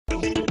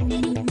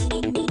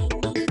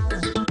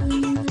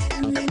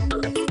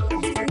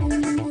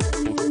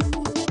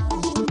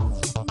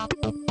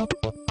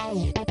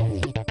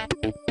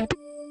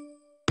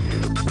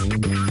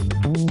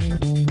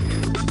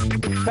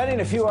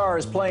few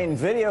hours playing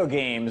video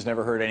games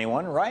never hurt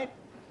anyone, right?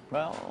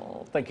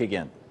 Well, think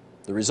again.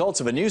 The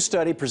results of a new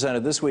study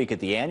presented this week at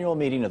the annual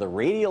meeting of the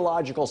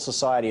Radiological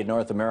Society of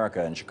North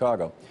America in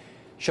Chicago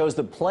shows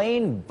that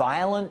playing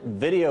violent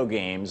video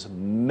games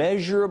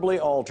measurably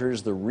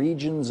alters the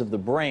regions of the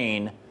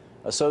brain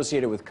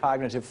associated with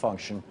cognitive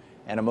function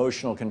and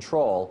emotional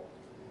control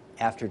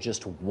after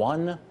just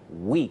 1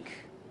 week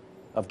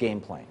of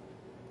game playing.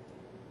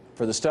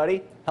 For the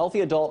study, healthy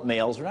adult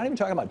males, we're not even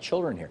talking about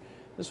children here,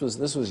 this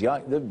was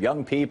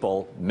young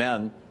people,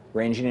 men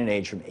ranging in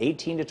age from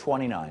 18 to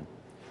 29,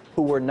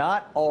 who were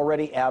not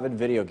already avid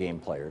video game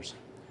players,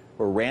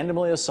 were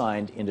randomly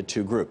assigned into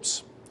 2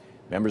 groups.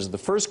 Members of the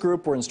first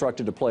group were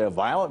instructed to play a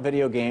violent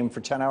video game for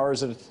 10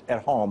 hours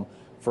at home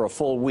for a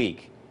full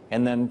week,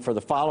 and then for the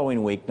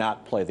following week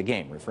not play the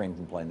game, refrain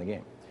from playing the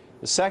game.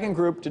 The second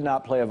group did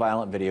not play a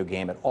violent video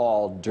game at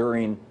all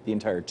during the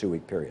entire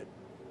 2-week period.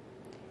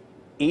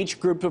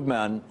 Each group of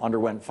men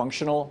underwent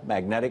functional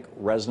magnetic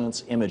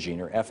resonance imaging,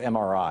 or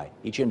fMRI,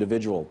 each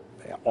individual,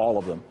 all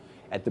of them,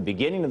 at the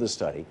beginning of the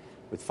study,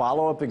 with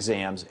follow-up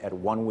exams at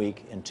 1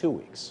 week and 2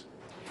 weeks.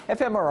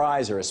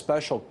 fMRIs are a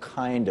special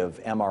kind of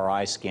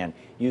MRI scan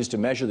used to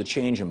measure the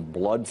change in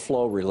blood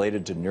flow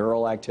related to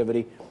neural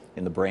activity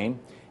in the brain.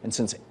 And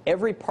since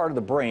every part of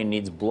the brain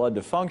needs blood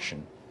to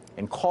function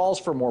and calls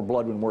for more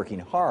blood when working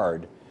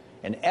hard,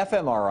 an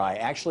fMRI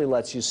actually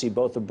lets you see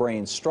both the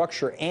brain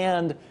structure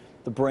and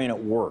the brain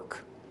at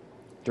work.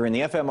 During the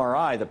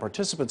fMRI, the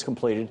participants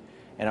completed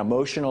an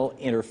emotional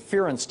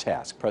interference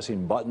task,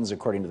 pressing buttons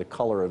according to the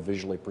color of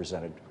visually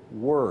presented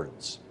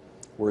words.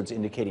 Words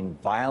indicating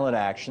violent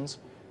actions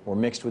were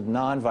mixed with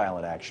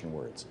nonviolent action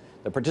words.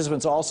 The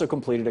participants also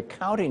completed a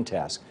counting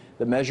task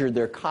that measured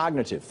their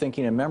cognitive,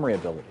 thinking, and memory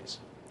abilities.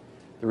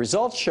 The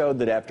results showed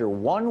that after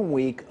 1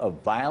 week of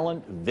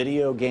violent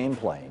video game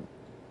playing,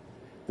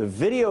 the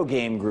video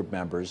game group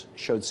members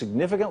showed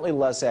significantly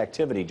less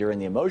activity during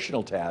the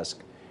emotional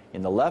task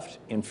in the left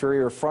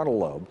inferior frontal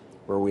lobe,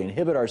 where we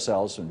inhibit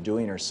ourselves from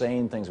doing or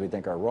saying things we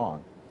think are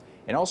wrong,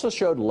 and also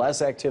showed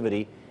less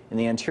activity in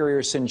the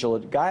anterior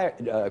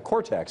cingulate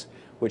cortex,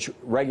 which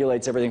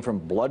regulates everything from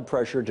blood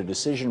pressure to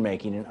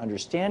decision-making and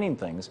understanding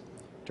things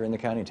during the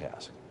counting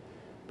task.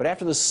 But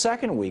after the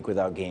second week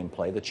without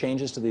gameplay, the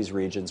changes to these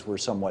regions were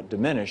somewhat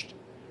diminished,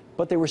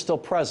 but they were still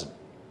present.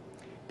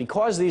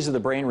 Because these are the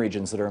brain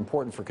regions that are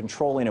important for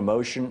controlling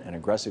emotion and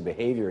aggressive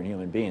behavior in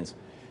human beings,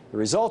 the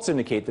results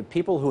indicate that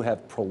people who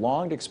have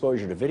prolonged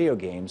exposure to video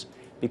games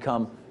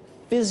become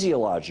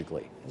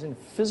physiologically, as in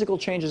physical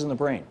changes in the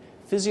brain,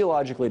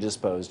 physiologically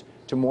disposed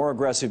to more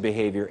aggressive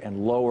behavior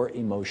and lower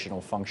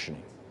emotional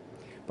functioning.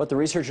 But the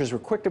researchers were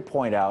quick to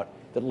point out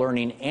that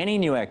learning any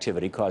new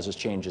activity causes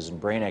changes in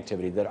brain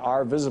activity that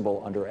are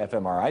visible under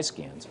fMRI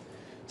scans.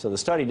 So the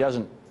study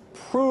doesn't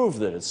prove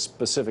that it's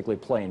specifically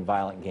playing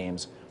violent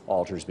games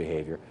alters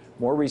behavior.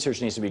 More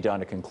research needs to be done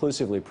to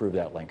conclusively prove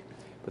that link.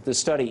 But this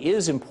study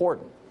is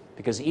important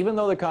because even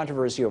though the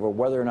controversy over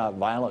whether or not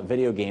violent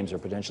video games are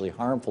potentially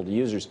harmful to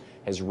users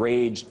has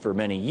raged for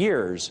many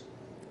years,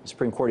 the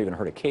Supreme Court even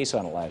heard a case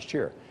on it last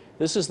year.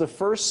 This is the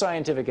first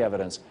scientific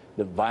evidence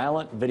that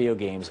violent video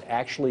games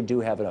actually do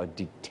have a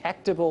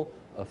detectable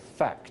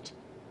effect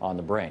on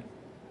the brain.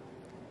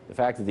 The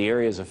fact that the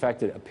areas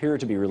affected appear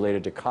to be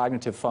related to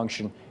cognitive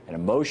function and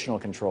emotional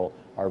control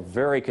are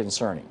very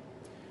concerning.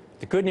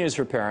 The good news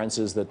for parents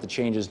is that the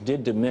changes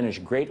did diminish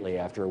greatly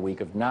after a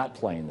week of not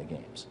playing the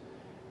games.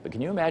 But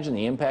can you imagine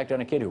the impact on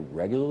a kid who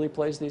regularly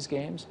plays these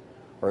games?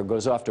 Or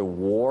goes off to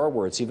war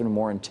where it's even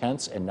more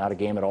intense and not a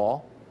game at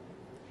all?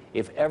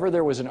 If ever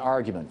there was an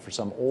argument for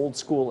some old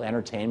school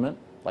entertainment,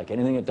 like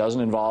anything that doesn't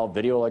involve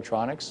video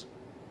electronics,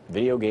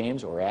 video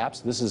games, or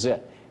apps, this is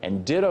it.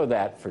 And ditto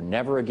that for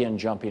never again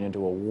jumping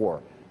into a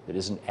war that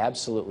isn't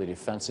absolutely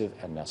defensive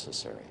and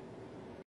necessary.